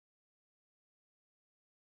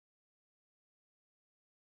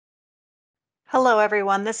Hello,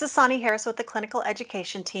 everyone. This is Sonny Harris with the Clinical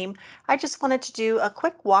Education Team. I just wanted to do a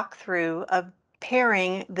quick walkthrough of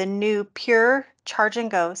pairing the new Pure Charge and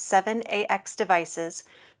Go 7AX devices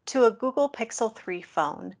to a Google Pixel 3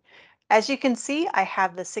 phone. As you can see, I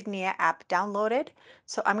have the Signia app downloaded,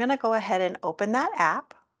 so I'm going to go ahead and open that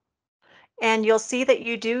app. And you'll see that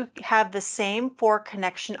you do have the same 4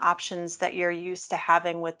 connection options that you're used to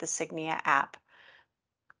having with the Signia app.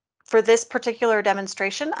 For this particular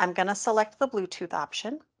demonstration, I'm going to select the Bluetooth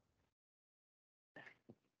option.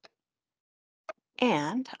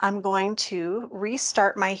 And I'm going to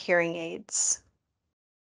restart my hearing aids.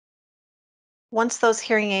 Once those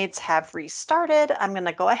hearing aids have restarted, I'm going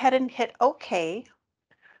to go ahead and hit OK.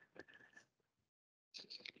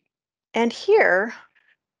 And here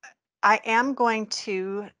I am going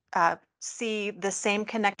to see the same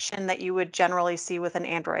connection that you would generally see with an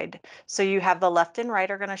Android. So you have the left and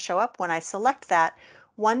right are going to show up when I select that.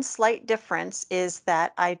 One slight difference is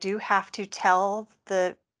that I do have to tell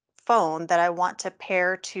the phone that I want to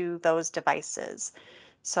pair to those devices.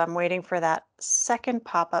 So I'm waiting for that second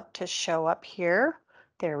pop-up to show up here.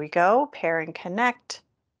 There we go, pair and connect.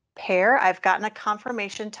 Pair, I've gotten a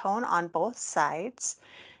confirmation tone on both sides.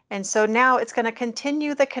 And so now it's going to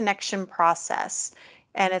continue the connection process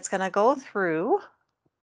and it's going to go through.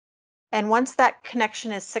 And once that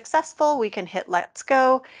connection is successful, we can hit let's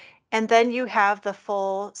go. And then you have the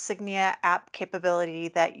full Signia app capability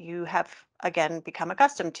that you have, again, become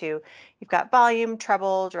accustomed to. You've got volume,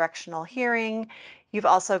 treble, directional hearing. You've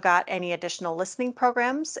also got any additional listening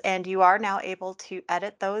programs, and you are now able to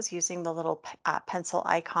edit those using the little pencil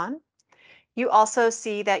icon. You also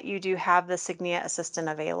see that you do have the Signia Assistant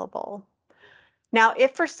available. Now,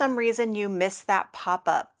 if for some reason you miss that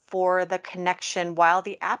pop-up for the connection while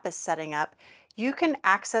the app is setting up, you can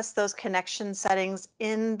access those connection settings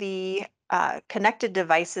in the connected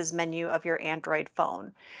devices menu of your Android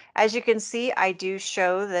phone. As you can see, I do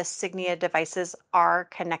show the Signia devices are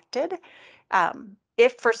connected.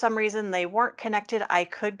 If for some reason they weren't connected, I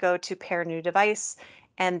could go to pair new device,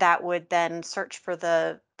 and that would then search for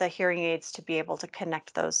the hearing aids to be able to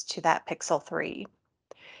connect those to that Pixel 3.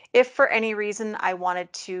 If for any reason I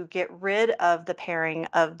wanted to get rid of the pairing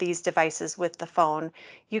of these devices with the phone,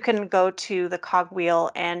 you can go to the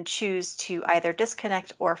cogwheel and choose to either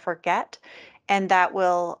disconnect or forget. And that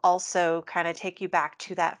will also kind of take you back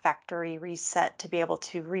to that factory reset to be able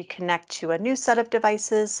to reconnect to a new set of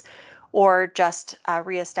devices or just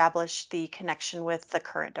reestablish the connection with the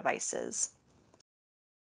current devices.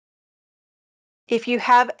 If you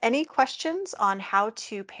have any questions on how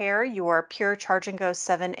to pair your Pure Charge and Go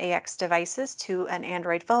 7AX devices to an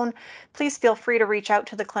Android phone, please feel free to reach out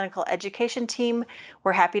to the clinical education team.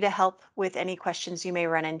 We're happy to help with any questions you may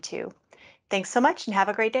run into. Thanks so much and have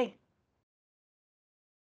a great day.